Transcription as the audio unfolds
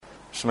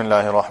بسم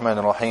الله الرحمن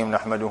الرحيم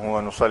نحمده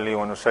ونصلي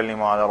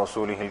ونسلم على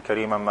رسوله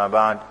الكريم أما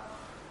بعد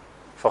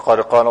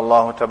فقد قال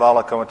الله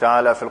تبارك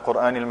وتعالى في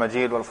القرآن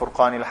المجيد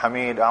والفرقان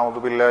الحميد أعوذ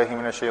بالله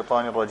من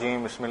الشيطان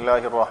الرجيم بسم الله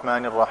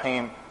الرحمن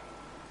الرحيم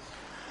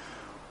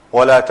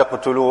ولا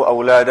تقتلوا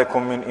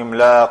أولادكم من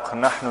إملاق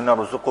نحن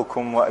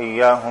نرزقكم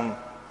وإياهم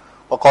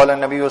وقال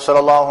النبي صلى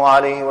الله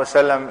عليه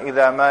وسلم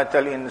إذا مات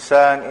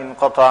الإنسان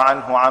انقطع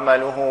عنه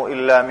عمله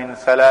إلا من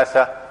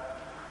ثلاثة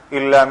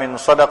إلا من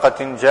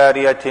صدقة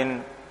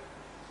جارية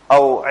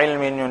أو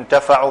علم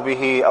ينتفع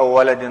به أو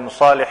ولد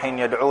صالح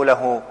يدعو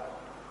له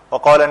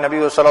وقال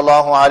النبي صلى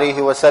الله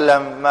عليه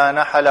وسلم ما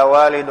نحل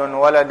والد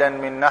ولدا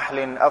من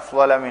نحل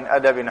أفضل من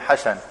أدب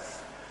حسن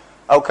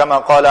أو كما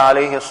قال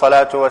عليه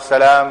الصلاة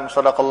والسلام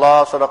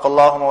صدق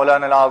الله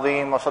مولانا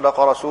العظيم وصدق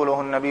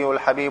رسوله النبي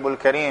الحبيب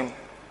الكريم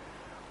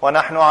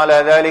ونحن على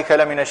ذلك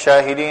لمن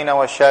الشاهدين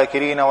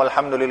والشاكرين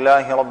والحمد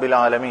لله رب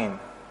العالمين.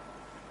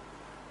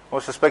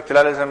 Most respected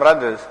brothers and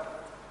brothers,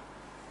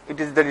 it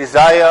is the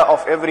desire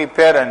of every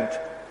parent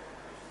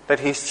that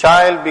his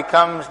child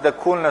becomes the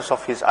coolness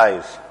of his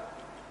eyes.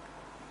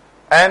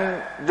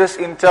 And this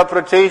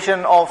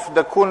interpretation of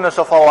the coolness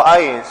of our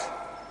eyes,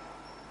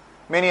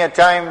 many a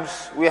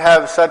times we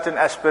have certain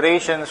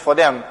aspirations for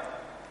them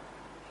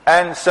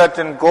and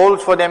certain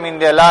goals for them in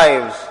their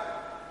lives.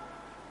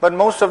 But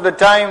most of the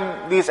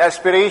time these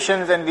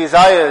aspirations and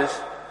desires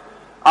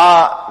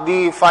are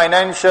the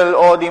financial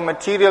or the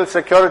material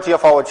security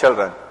of our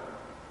children.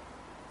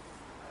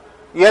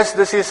 Yes,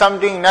 this is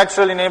something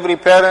natural in every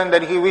parent,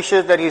 that he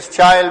wishes that his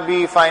child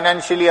be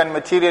financially and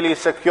materially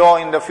secure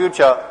in the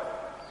future.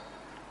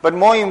 But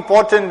more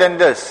important than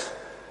this,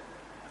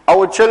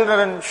 our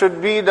children should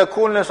be the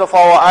coolness of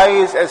our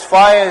eyes as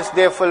far as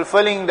they're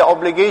fulfilling the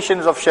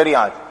obligations of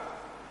Shariat,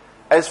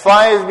 as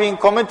far as being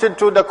committed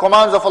to the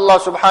commands of Allah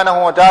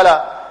subhanahu wa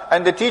ta'ala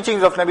and the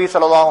teachings of Nabi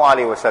sallallahu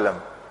alayhi wa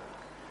sallam.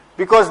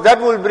 Because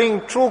that will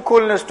bring true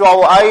coolness to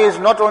our eyes,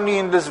 not only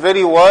in this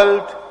very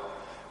world,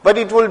 but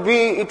it will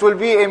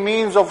be a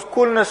means of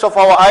coolness of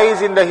our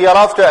eyes in the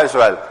hereafter as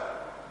well.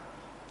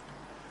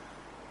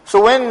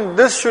 So when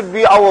this should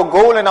be our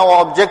goal and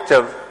our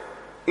objective,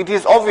 it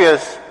is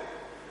obvious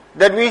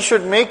that we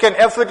should make an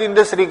effort in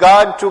this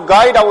regard to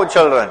guide our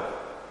children.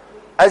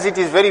 As it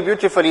is very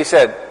beautifully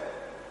said,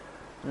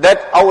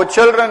 that our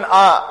children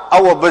are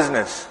our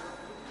business.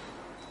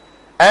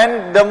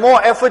 And the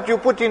more effort you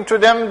put into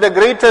them, the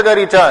greater the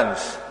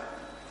returns.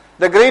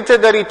 The greater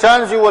the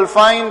returns you will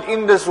find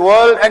in this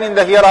world and in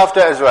the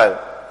hereafter as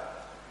well.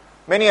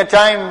 Many a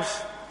times,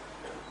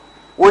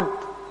 with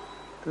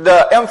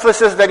the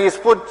emphasis that is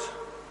put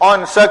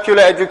on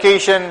secular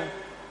education,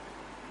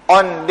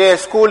 on their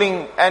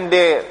schooling and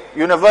their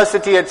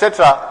university,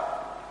 etc.,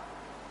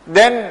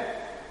 then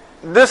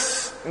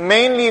this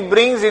mainly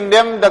brings in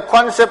them the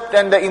concept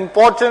and the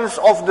importance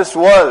of this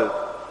world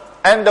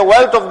and the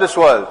wealth of this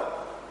world.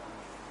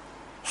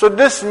 So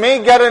this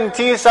may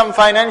guarantee some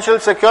financial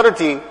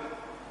security,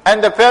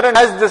 and the parent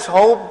has this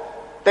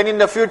hope that in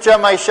the future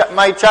my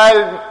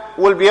child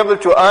will be able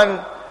to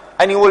earn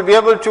and he will be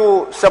able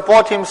to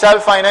support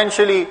himself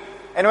financially,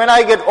 and when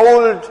I get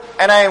old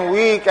and I am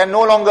weak and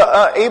no longer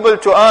able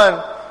to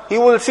earn, he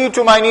will see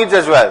to my needs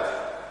as well.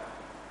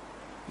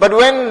 But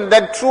when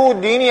that true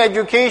Deeni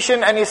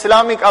education and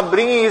Islamic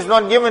upbringing is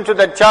not given to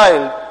that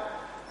child,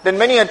 then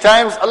many a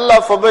times,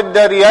 Allah forbid,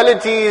 the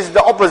reality is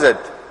the opposite.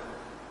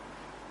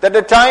 That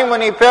the time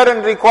when a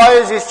parent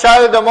requires his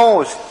child the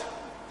most,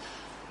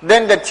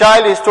 then the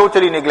child is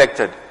totally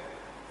neglected.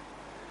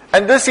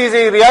 And this is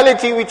a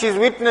reality which is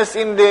witnessed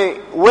in the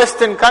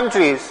Western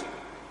countries.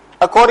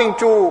 According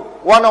to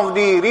one of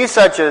the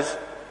researches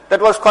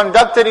that was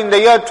conducted in the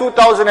year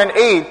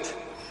 2008,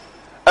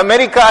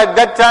 America at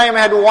that time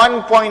had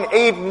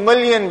 1.8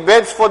 million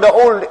beds for the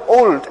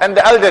old and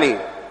the elderly.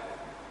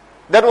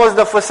 That was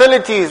the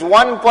facilities,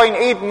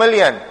 1.8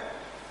 million.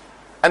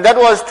 And that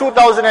was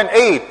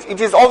 2008. It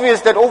is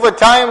obvious that over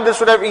time this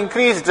would have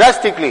increased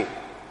drastically.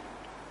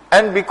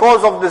 And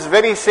because of this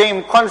very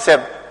same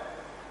concept,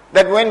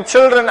 that when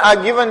children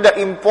are given the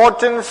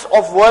importance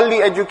of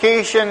worldly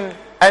education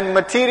and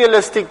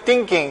materialistic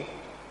thinking,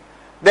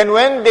 then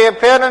when their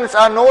parents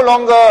are no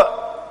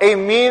longer a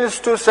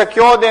means to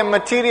secure their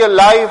material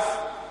life,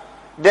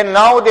 then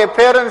now their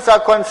parents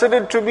are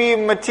considered to be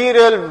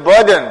material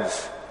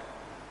burdens.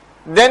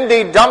 Then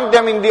they dump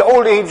them in the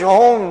old age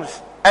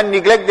homes and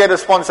neglect their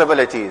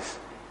responsibilities.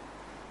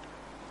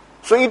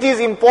 So it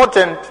is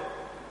important,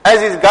 as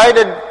is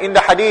guided in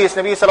the hadith,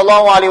 Nabi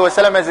sallallahu alayhi wa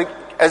sallam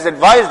has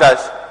advised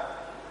us,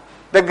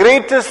 the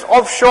greatest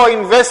offshore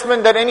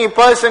investment that any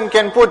person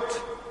can put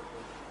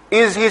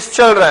is his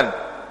children.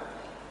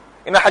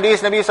 In the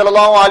hadith, Nabi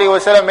sallallahu alayhi wa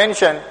sallam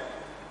mentioned,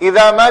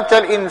 إِذَا مَاتَ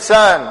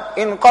الْإِنسَانِ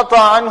إِنْقَطَعَ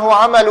عَنْهُ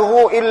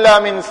عَمَلُهُ إِلَّا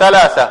مِنْ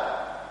ثَلَاثَةٍ.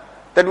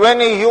 That when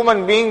a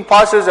human being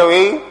passes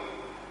away,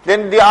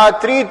 then there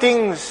are three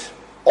things.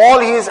 All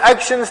his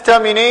actions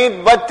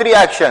terminate but three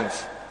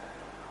actions.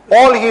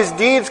 All his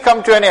deeds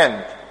come to an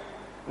end.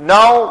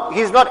 Now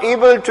he's not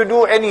able to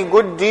do any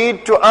good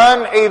deed to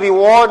earn a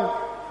reward,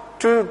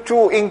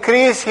 to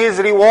increase his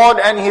reward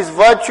and his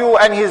virtue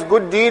and his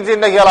good deeds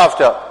in the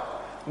hereafter.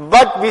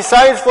 But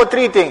besides for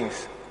three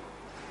things.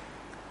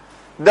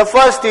 The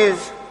first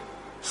is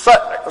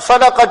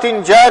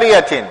sadaqatin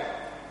jariyatin,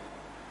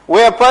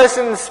 where a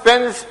person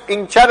spends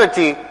in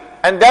charity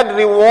and that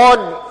reward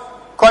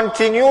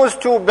continues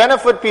to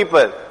benefit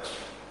people.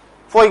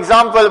 For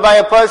example, by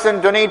a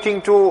person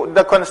donating to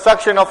the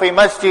construction of a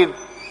masjid,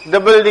 the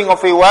building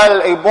of a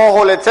well, a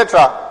borehole,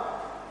 etc.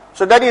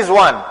 So that is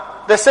one.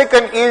 The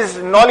second is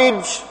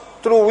knowledge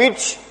through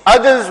which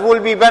others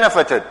will be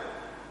benefited.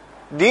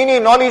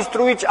 Deeni knowledge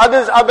through which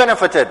others are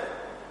benefited.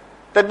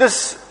 That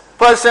this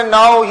person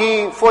now,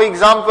 for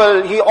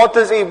example, he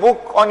authors a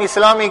book on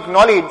Islamic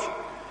knowledge,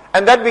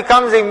 and that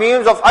becomes a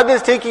means of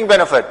others taking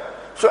benefit.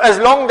 So as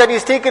long that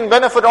is taken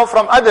benefit of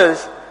from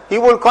others, he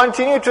will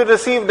continue to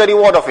receive the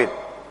reward of it.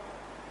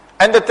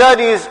 And the third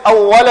is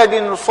أَوْ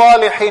وَلَدٍ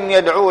صَالِحٍ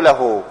يَدْعُو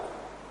لَهُ,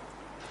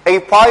 a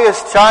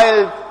pious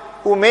child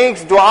who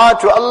makes dua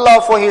to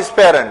Allah for his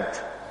parent.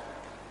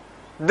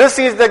 This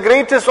is the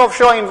greatest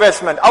offshore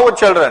investment, our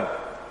children.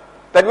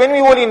 That when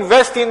we will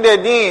invest in their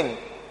deen,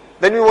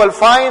 then we will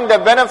find the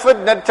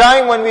benefit that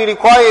time when we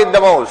require it the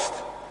most.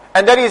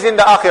 And that is in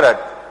the akhirat.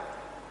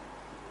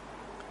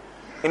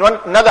 In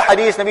another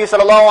hadith, Nabi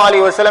sallallahu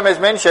alayhi wa sallam has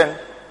mentioned,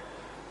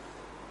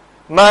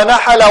 مَا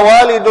نَحَلَ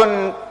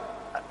وَالِدٌ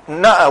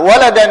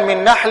وَلَدًا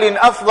مِنْ نَحْلٍ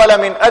أَفْضَلَ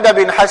مِنْ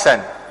أَدَبٍ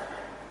حَسَنٍ,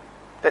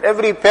 that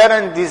every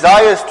parent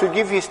desires to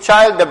give his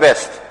child the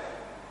best.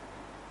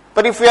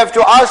 But if we have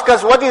to ask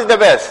us what is the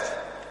best,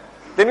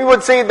 then we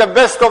would say the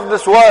best of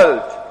this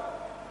world.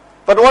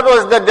 But what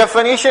was the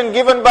definition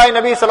given by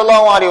Nabi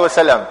sallallahu alaihi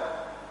wasallam?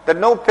 That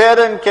no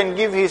parent can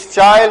give his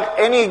child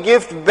any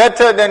gift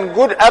better than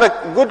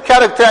good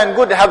character and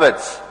good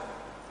habits.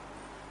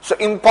 So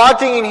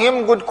imparting in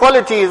him good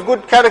qualities,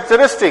 good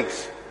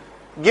characteristics,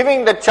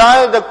 giving the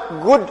child a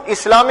good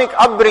Islamic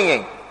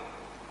upbringing,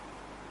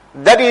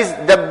 that is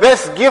the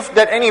best gift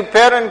that any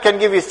parent can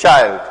give his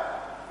child.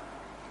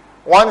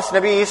 Once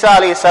Nabi Isa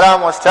alayhi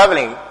salam was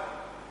traveling,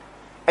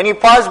 and he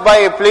passed by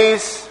a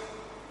place,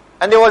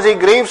 and there was a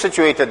grave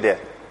situated there.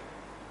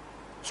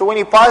 So when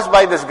he passed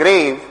by this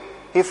grave,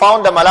 he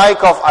found the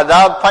malaika of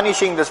adab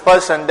punishing this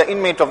person, the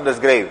inmate of this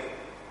grave.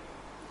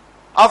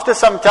 After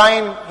some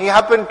time, he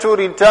happened to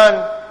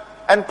return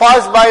and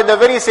passed by the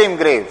very same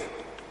grave.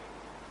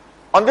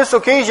 On this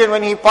occasion,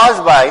 when he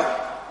passed by,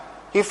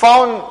 he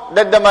found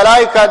that the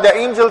malaika, the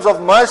angels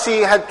of mercy,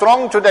 had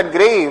thronged to that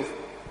grave,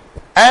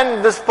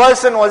 and this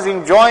person was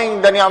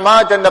enjoying the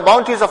ni'mat and the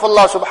bounties of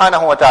Allah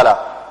subhanahu wa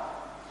ta'ala.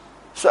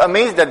 So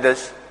amazed at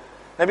this,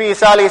 Nabi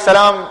Isa alayhi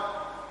salam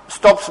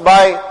stops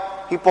by,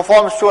 he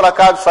performs 2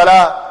 rakat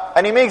salah,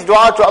 and he makes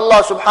dua to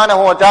Allah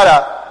subhanahu wa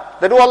ta'ala,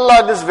 that, oh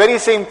Allah, this very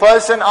same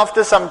person,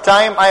 after some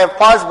time I have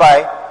passed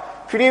by,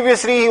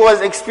 previously he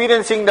was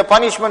experiencing the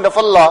punishment of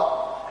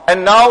Allah,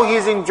 and now he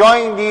is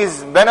enjoying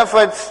these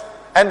benefits,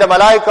 and the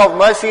malaika of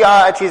mercy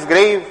are at his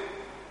grave.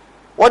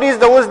 What is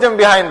the wisdom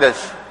behind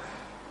this?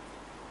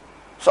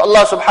 So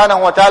Allah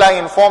subhanahu wa ta'ala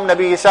informed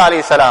Nabi Isa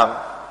alayhi salam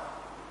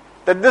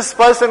that this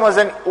person was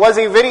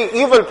a very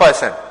evil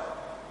person,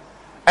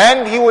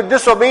 and he would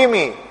disobey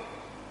me.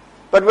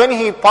 But when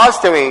he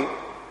passed away,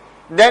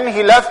 then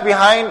he left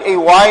behind a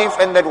wife,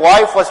 and that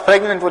wife was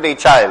pregnant with a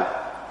child.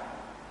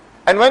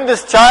 And when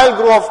this child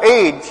grew of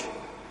age,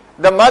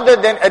 the mother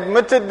then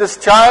admitted this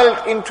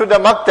child into the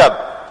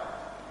maktab.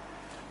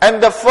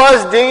 And the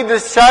first day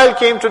this child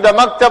came to the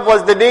maktab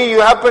was the day you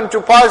happened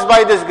to pass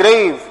by this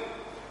grave.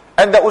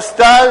 And the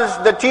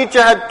ustaz, the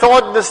teacher, had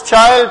taught this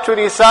child to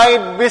recite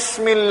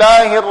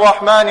Bismillahir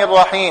Rahmanir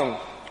Rahim,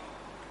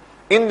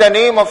 in the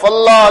name of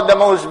Allah, the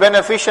most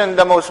beneficent,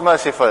 the most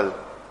merciful.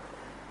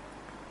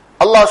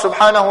 Allah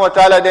subhanahu wa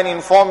ta'ala then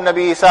informed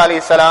Nabi Isa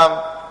alayhi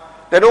salam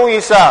that, O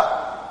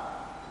Isa,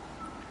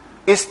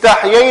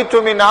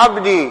 istahyaytu min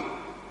abdi,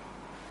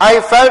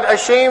 I felt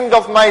ashamed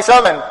of my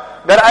servant,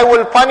 that I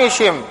will punish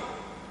him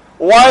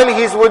while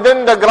he is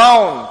within the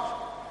ground,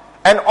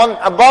 and on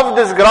above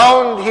this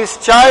ground his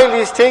child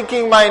is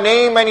taking my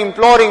name and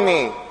imploring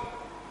me.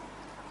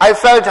 I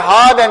felt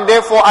hard, and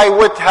therefore I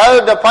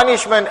withheld the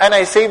punishment and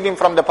I saved him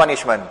from the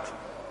punishment.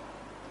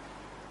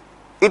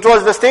 It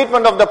was the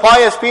statement of the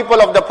pious people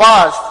of the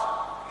past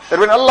that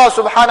when Allah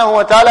subhanahu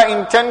wa ta'ala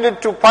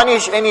intended to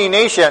punish any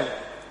nation,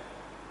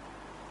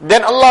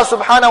 then Allah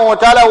subhanahu wa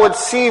ta'ala would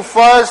see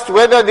first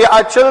whether there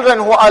are children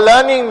who are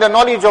learning the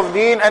knowledge of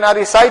deen and are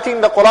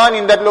reciting the Quran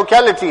in that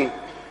locality.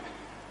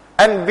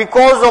 And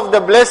because of the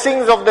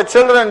blessings of the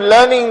children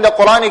learning the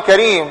Quran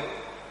Kareem,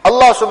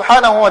 Allah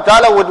subhanahu wa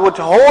ta'ala would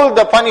withhold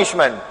the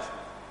punishment.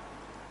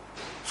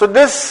 So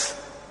this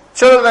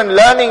children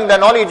learning the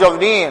knowledge of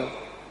deen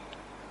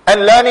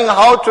and learning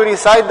how to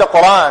recite the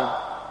Quran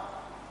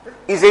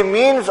is a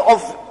means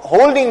of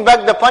holding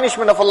back the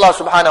punishment of Allah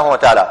subhanahu wa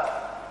ta'ala.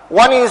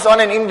 One is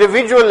on an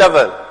individual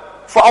level.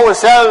 For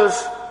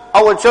ourselves,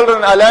 our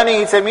children are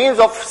learning. It's a means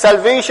of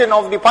salvation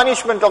of the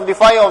punishment of the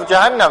fire of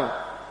Jahannam.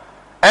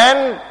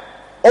 And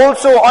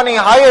also on a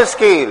higher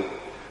scale,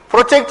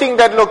 protecting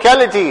that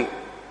locality,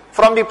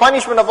 from the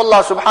punishment of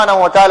Allah subhanahu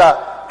wa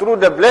ta'ala through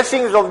the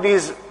blessings of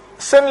these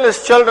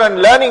sinless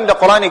children learning the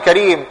Quran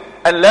Kareem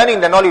and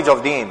learning the knowledge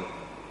of Deen.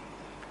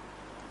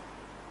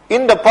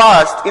 In the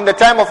past, in the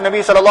time of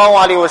Nabi sallallahu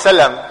alaihi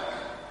wasallam,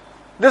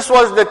 this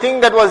was the thing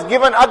that was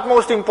given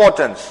utmost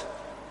importance.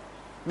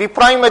 The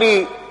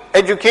primary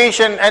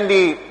education and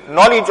the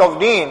knowledge of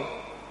Deen.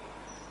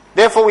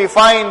 Therefore we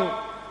find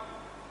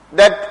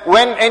that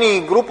when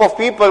any group of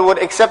people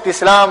would accept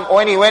Islam,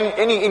 or when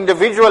any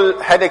individual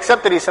had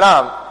accepted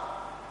Islam,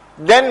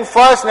 then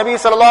first Nabi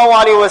sallallahu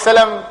alaihi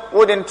wasallam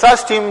would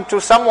entrust him to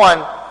someone,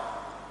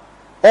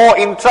 or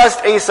entrust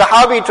a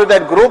Sahabi to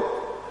that group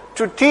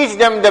to teach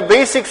them the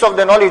basics of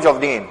the knowledge of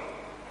Deen.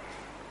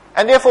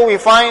 And therefore we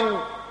find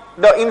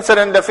the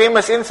incident, the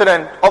famous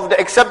incident of the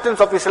acceptance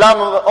of Islam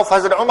of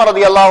Hazrat Umar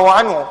radiallahu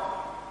anhu,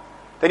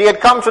 that he had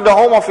come to the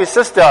home of his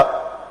sister,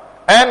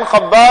 and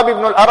Khabbab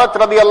ibn al-Arat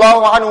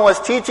radiallahu anhu was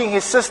teaching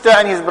his sister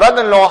and his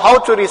brother-in-law how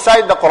to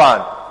recite the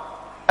Quran.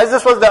 As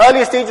this was the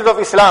early stages of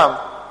Islam,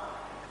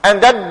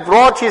 and that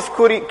brought his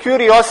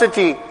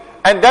curiosity,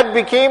 and that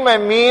became a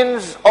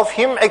means of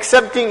him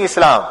accepting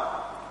Islam.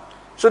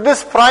 So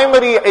this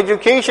primary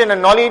education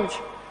and knowledge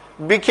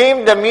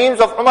became the means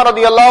of Umar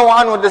radiallahu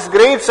anhu, this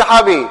great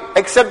Sahabi,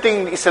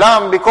 accepting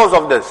Islam because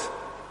of this.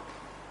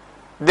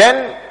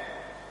 Then,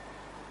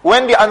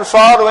 when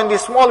the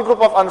small group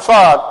of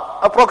Ansar,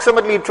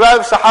 approximately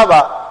 12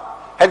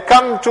 Sahaba, had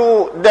come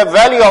to the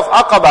valley of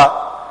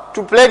Aqaba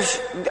to pledge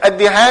at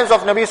the hands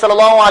of Nabi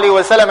sallallahu alaihi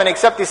wasallam and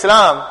accept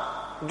Islam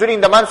during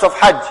the months of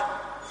Hajj.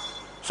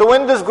 So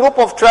when this group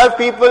of 12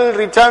 people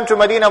returned to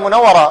Medina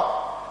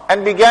Munawwara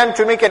and began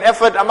to make an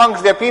effort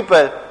amongst their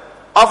people,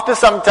 after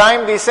some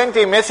time they sent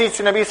a message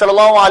to Nabi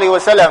sallallahu alaihi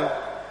wasallam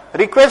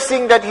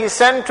requesting that he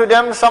send to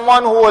them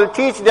someone who will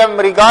teach them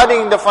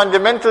regarding the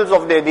fundamentals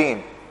of their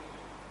deen.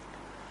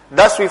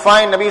 Thus we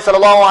find Nabi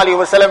sallallahu alaihi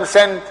wasallam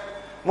sent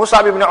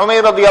Mus'ab ibn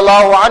Umayr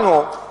radiyallahu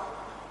anhu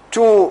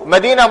to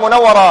Medina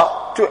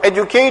Munawwara to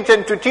educate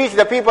and to teach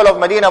the people of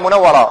Medina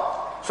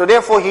Munawwara. So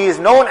therefore he is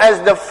known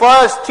as the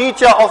first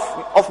teacher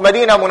of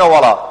Medina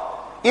Munawwara.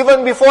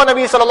 Even before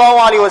Nabi sallallahu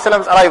alaihi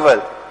wasallam's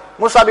arrival,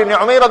 Mus'ab ibn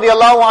Umayr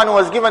radiyallahu anhu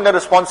was given the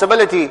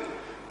responsibility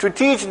to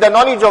teach the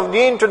knowledge of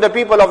Deen to the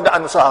people of the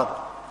Ansar.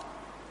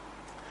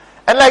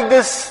 And like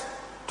this,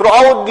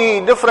 throughout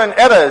the different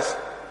eras,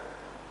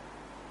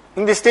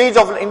 in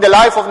the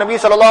life of Nabi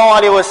sallallahu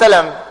alaihi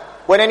wasallam,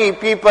 when any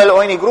people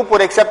or any group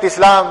would accept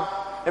Islam,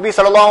 Nabi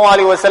sallallahu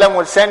alaihi wasallam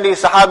would send a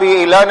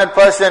Sahabi, a learned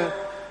person,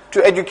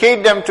 to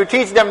educate them, to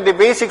teach them the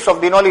basics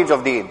of the knowledge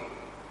of Deen.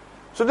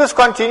 So this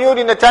continued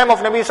in the time of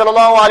Nabi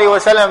sallallahu alaihi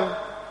wasallam,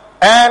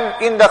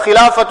 and in the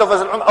Khilafat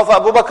of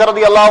Abu Bakr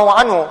radiallahu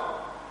anhu,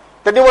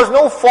 that there was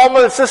no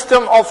formal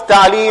system of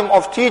ta'aleem,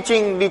 of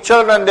teaching the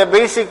children the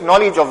basic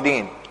knowledge of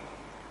Deen.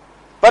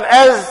 But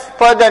as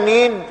per the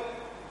need,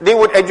 they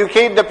would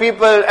educate the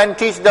people and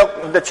teach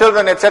the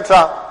children, etc.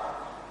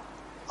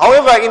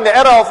 However, in the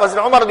era of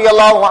Hazrat Umar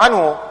radiallahu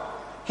anhu,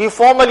 he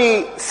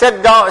formally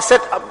set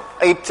up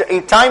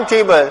a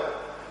timetable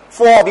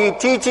for the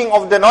teaching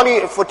of the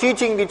knowledge, for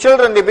teaching the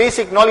children the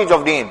basic knowledge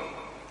of Deen.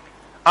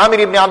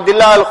 Amir ibn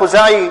Abdullah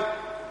al-Khuzai,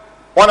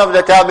 one of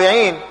the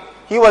tabi'een,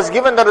 he was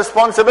given the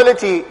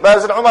responsibility by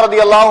Hazrat Umar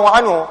radiallahu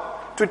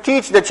anhu to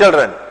teach the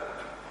children.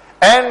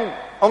 And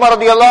Umar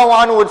radiallahu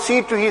anhu would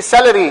see to his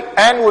salary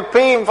and would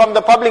pay him from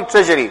the public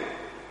treasury.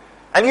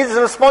 And his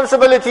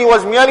responsibility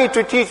was merely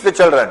to teach the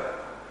children.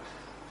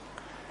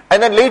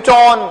 And then later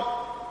on,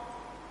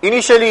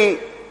 initially,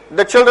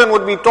 the children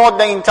would be taught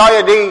the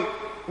entire day.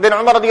 Then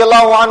Umar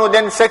radiallahu anhu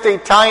then set a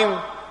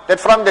time, that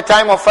from the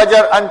time of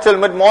Fajr until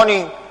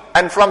mid-morning,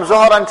 and from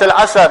Zuhr until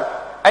Asr,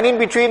 and in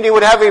between they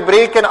would have a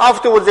break, and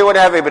afterwards they would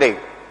have a break.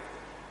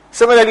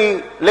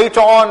 Similarly, later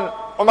on,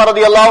 Umar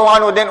radiallahu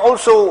anhu then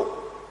also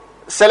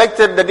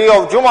selected the day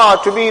of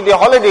Jumuah to be the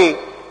holiday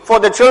for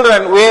the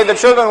children, where the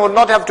children would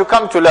not have to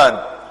come to learn.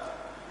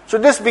 So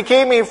this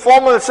became a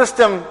formal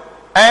system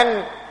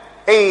and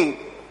a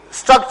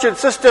structured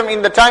system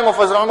in the time of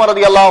Hazrat Umar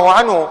radiallahu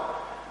anhu,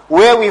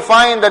 where we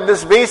find that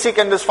this basic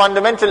and this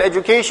fundamental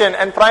education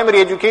and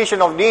primary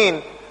education of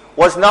Deen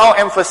was now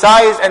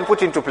emphasized and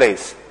put into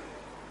place.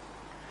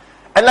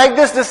 And like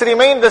this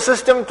remained the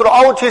system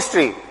throughout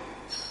history.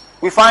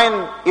 We find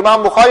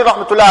Imam Bukhari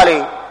rahmatullah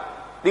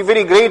alayhi, the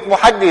very great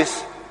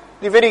muhaddis,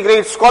 the very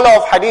great scholar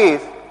of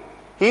hadith,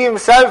 he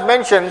himself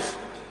mentions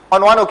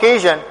on one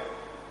occasion,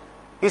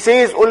 he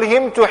says,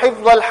 "Ulhimtu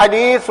hifdh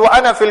al-hadith wa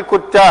ana fil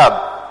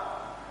kuttab."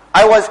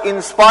 I was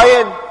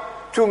inspired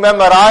to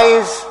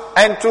memorize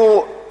and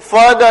to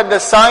further the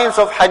science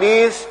of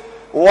hadith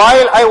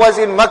while I was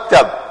in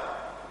maktab.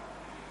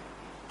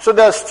 So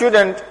the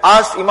student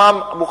asked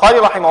Imam Bukhari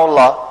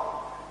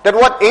rahimahullah, that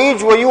what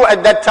age were you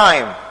at that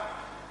time?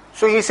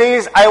 So he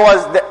says, I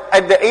was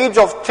at the age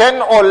of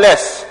 10 or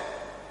less.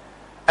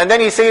 And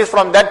then he says,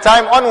 from that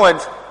time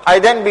onwards, I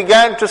then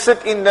began to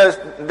sit in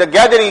the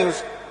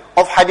gatherings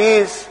of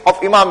hadith of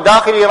Imam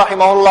Dakhili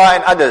rahimahullah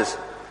and others.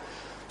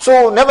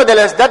 So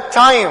nevertheless, that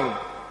time,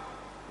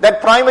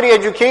 that primary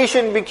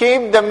education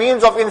became the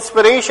means of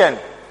inspiration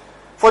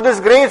for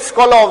this great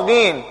scholar of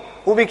deen,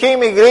 who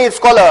became a great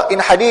scholar in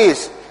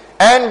hadith,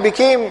 and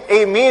became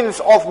a means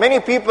of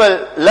many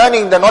people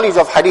learning the knowledge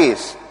of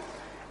hadith,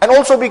 and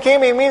also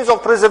became a means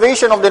of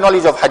preservation of the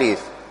knowledge of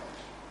hadith.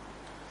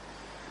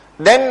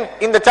 Then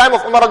in the time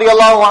of Umar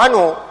radiallahu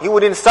anhu, he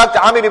would instruct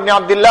Amir ibn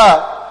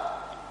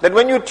Abdullah that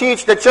when you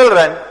teach the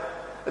children,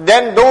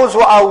 then those who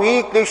are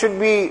weak,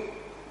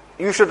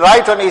 you should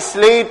write on a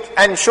slate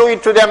and show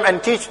it to them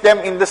and teach them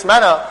in this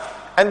manner.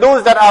 And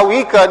those that are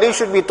weaker, they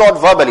should be taught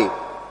verbally.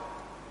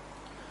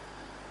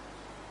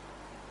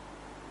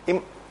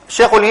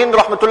 Shaykh al-Hind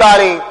rahmatullah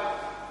alayhi,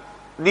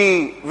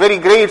 the very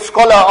great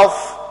scholar of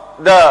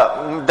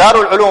the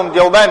Darul Ulum,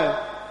 Deoband,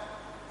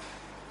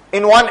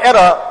 in one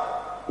era,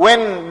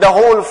 when the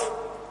whole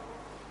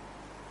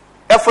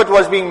effort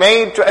was being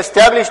made to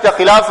establish the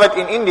Khilafat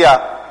in India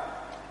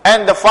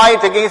and the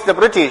fight against the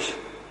British.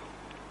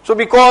 So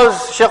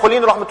because Shaykh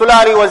al-Hind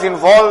rahmatullah alayhi was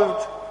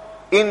involved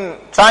in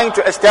trying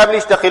to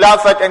establish the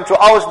Khilafat and to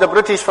oust the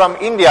British from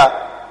India,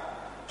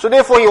 so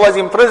therefore he was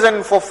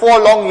imprisoned for 4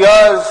 long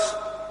years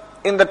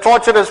in the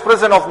torturous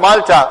prison of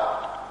Malta.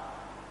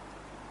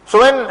 So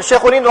when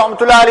Shaykh al-Hind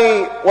rahmatullah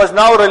alayhi was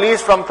now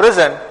released from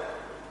prison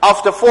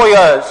after 4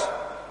 years,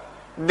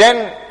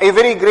 then a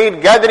very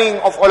great gathering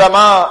of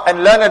ulama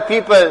and learned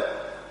people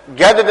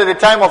gathered at the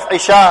time of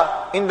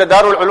Isha in the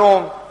Darul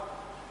Ulum,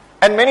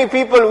 and many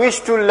people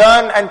wished to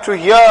learn and to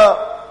hear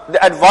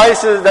the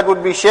advices that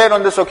would be shared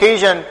on this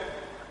occasion.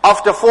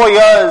 After 4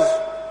 years,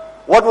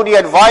 what would he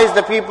advise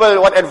the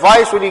people? What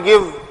advice would he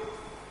give?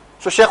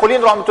 So Shaykh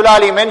al-Hind rahmatullah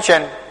alayhi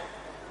mentioned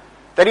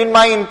that in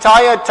my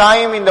entire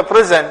time in the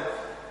prison,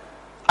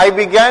 I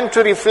began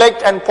to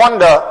reflect and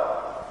ponder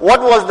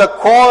what was the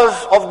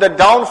cause of the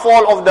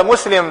downfall of the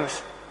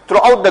Muslims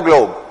throughout the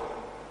globe.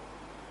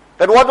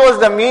 That what was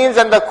the means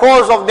and the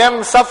cause of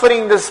them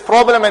suffering this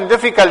problem and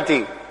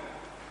difficulty.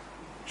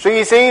 So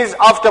he says,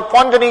 after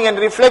pondering and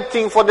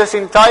reflecting for this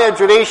entire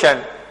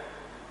duration,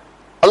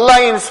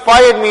 Allah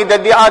inspired me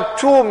that there are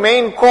 2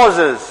 main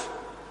causes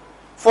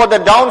for the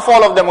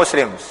downfall of the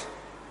Muslims.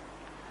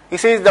 He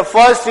says the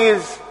first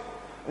is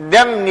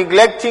them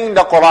neglecting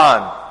the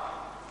Quran.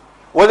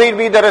 Whether it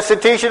be the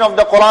recitation of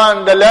the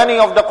Quran, the learning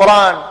of the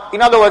Quran,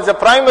 in other words, the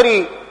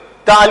primary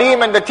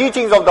ta'aleem and the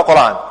teachings of the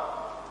Quran.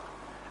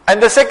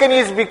 And the second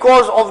is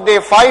because of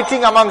their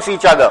fighting amongst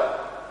each other,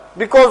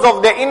 because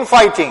of their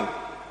infighting.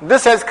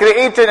 This has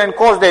created and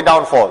caused their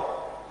downfall.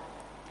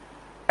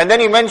 And then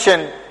he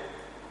mentioned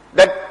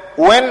that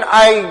when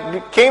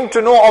I came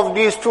to know of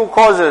these 2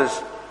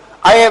 causes,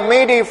 I have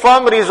made a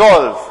firm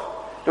resolve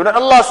that when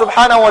Allah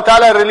subhanahu wa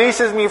ta'ala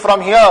releases me from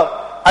here,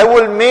 I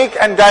will make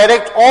and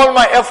direct all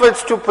my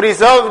efforts to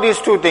preserve these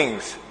 2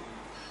 things.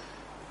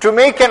 To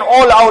make an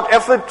all-out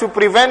effort to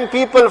prevent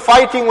people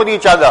fighting with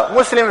each other,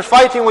 Muslims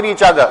fighting with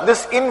each other,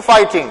 this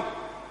infighting,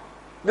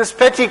 this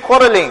petty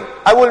quarreling.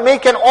 I will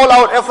make an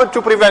all-out effort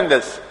to prevent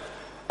this.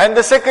 And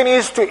the second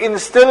is to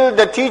instill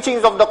the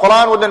teachings of the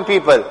Quran within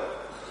people.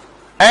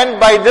 And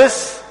by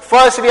this,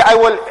 firstly, I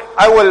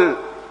will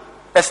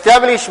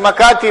establish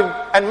makatib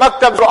and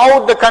maktab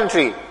throughout the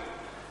country,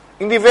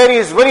 in the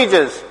various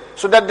villages,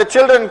 so that the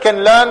children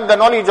can learn the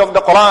knowledge of the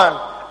Quran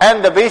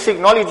and the basic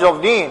knowledge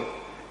of deen.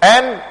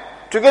 And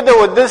together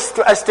with this,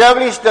 to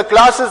establish the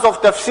classes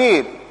of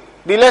tafsir,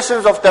 the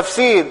lessons of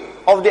tafsir,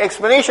 of the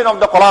explanation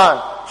of the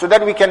Quran, so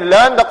that we can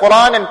learn the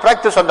Quran and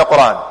practice on the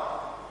Quran.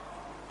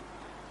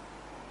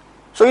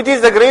 So it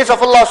is the grace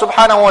of Allah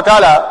subhanahu wa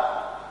ta'ala,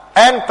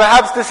 and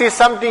perhaps this is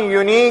something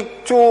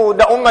unique to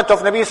the ummah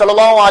of Nabi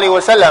sallallahu alayhi wa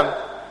sallam,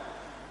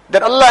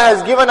 that Allah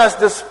has given us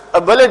this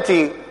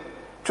ability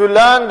to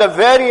learn the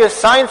various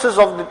sciences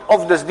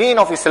of this deen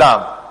of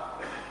Islam.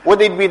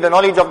 Whether it be the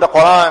knowledge of the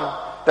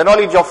Quran, the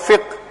knowledge of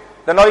fiqh,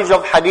 the knowledge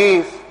of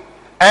hadith,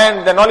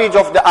 and the knowledge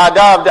of the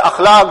adab, the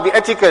akhlaq, the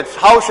etiquettes,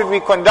 how should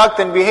we conduct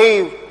and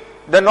behave,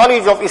 the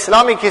knowledge of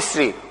Islamic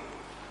history.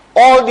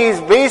 All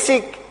these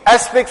basic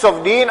aspects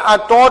of deen are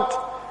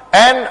taught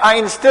and are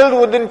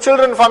instilled within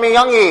children from a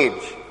young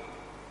age.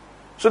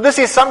 So this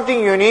is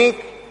something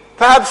unique.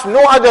 Perhaps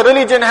no other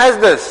religion has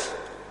this,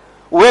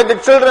 where the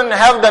children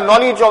have the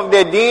knowledge of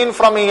their deen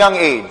from a young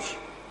age.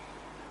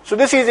 So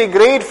this is a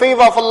great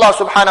favor of Allah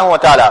subhanahu wa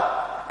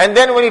ta'ala. And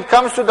then when it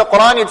comes to the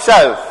Quran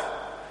itself,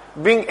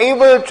 being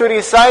able to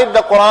recite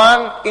the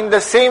Quran in the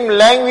same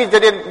language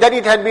that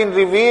it had been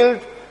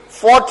revealed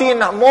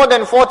more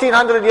than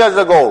 1400 years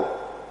ago.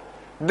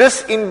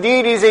 This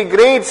indeed is a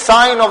great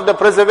sign of the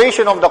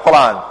preservation of the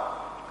Quran.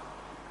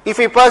 If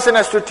a person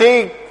has to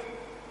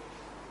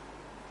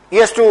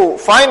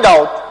find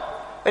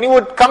out, then he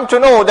would come to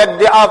know that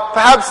there are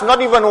perhaps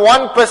not even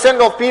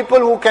 1% of people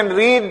who can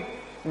read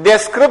their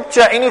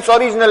scripture in its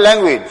original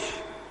language.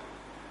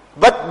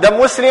 But the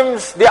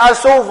Muslims, they are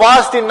so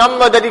vast in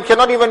number that it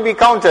cannot even be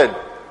counted.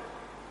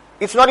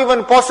 It's not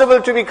even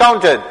possible to be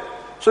counted.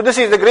 So this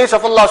is the grace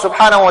of Allah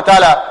subhanahu wa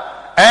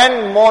ta'ala.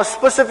 And more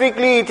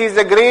specifically, it is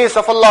the grace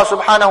of Allah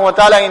subhanahu wa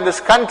ta'ala in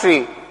this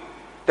country,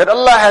 that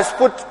Allah has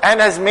put and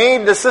has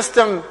made the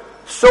system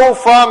so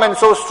firm and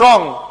so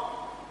strong,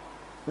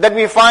 that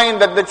we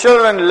find that the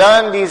children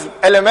learn these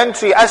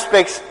elementary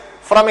aspects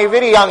from a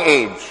very young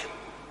age.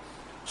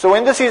 So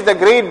when this is the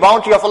great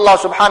bounty of Allah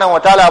subhanahu wa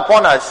ta'ala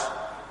upon us,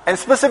 and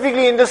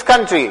specifically in this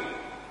country,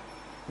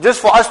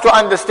 just for us to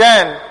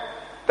understand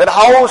that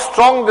how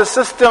strong the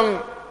system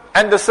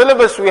and the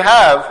syllabus we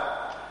have,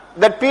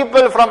 that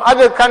people from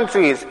other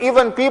countries,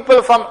 even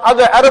people from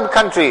other Arab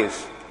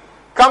countries,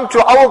 come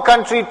to our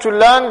country to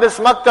learn this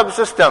maktab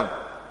system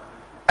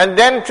and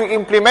then to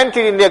implement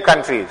it in their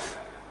countries.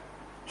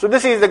 So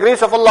this is the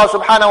grace of Allah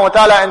subhanahu wa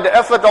ta'ala and the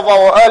effort of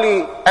our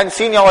early and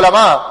senior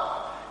ulama,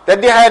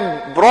 that they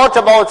had brought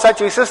about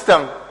such a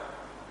system.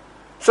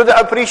 So the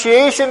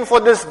appreciation for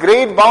this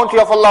great bounty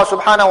of Allah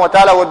subhanahu wa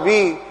ta'ala would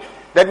be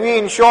that we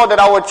ensure that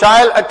our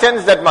child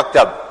attends that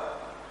maktab.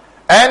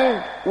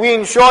 And we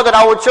ensure that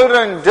our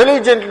children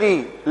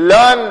diligently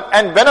learn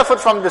and benefit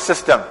from the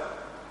system.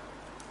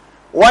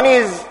 One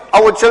is,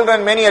 our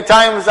children many a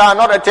times are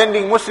not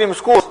attending Muslim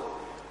schools.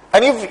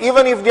 And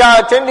even if they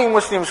are attending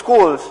Muslim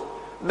schools,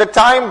 the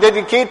time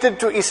dedicated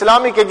to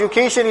Islamic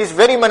education is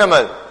very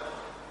minimal.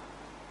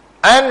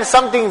 And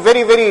something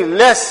very, very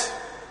less.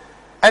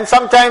 And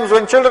sometimes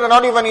when children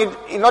are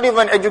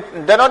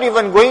they're not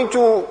even going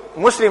to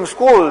Muslim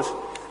schools,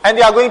 and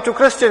they are going to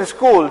Christian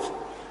schools,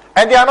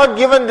 and they are not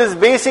given this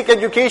basic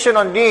education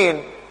on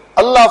deen,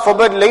 Allah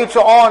forbid later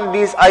on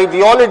these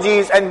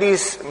ideologies and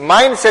these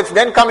mindsets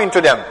then come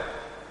into them.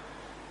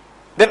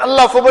 Then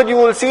Allah forbid you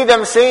will see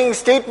them saying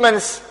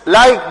statements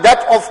like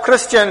that of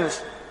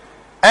Christians,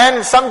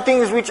 and some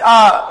things which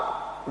are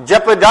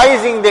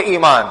jeopardizing the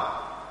iman.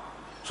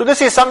 So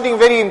this is something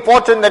very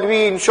important, that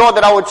we ensure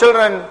that our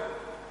children,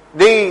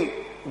 they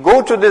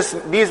go to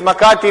these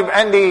makatib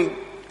and they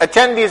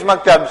attend these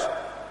maktabs,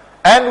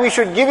 and we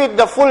should give it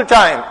the full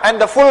time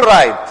and the full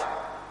right.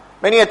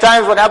 Many a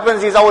times what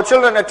happens is our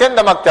children attend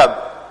the maktab,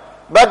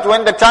 but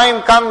when the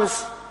time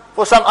comes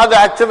for some other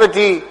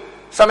activity,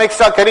 some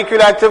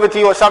extracurricular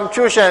activity or some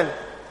tuition,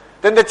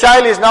 then the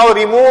child is now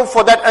removed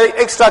for that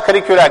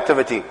extracurricular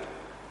activity.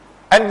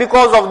 And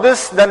because of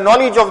this, the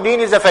knowledge of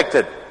deen is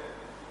affected.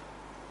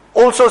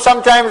 Also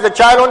sometimes the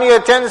child only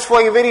attends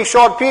for a very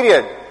short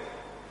period,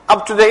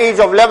 up to the age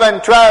of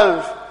 11,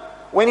 12,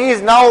 when he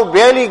is now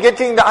barely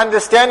getting the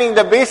understanding,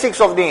 the basics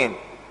of deen.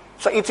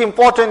 So it's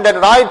important that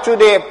right to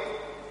their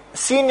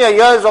senior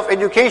years of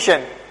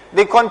education,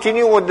 they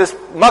continue with this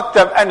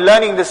maktab and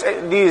learning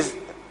these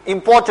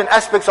important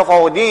aspects of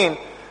our deen.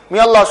 May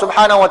Allah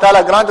subhanahu wa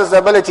ta'ala grant us the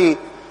ability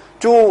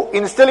to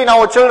instill in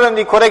our children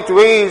the correct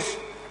ways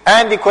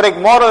and the correct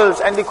morals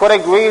and the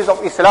correct ways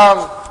of Islam.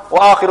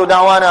 Wa akhiru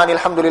da'wana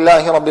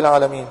alhamdulillahi rabbil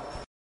alameen.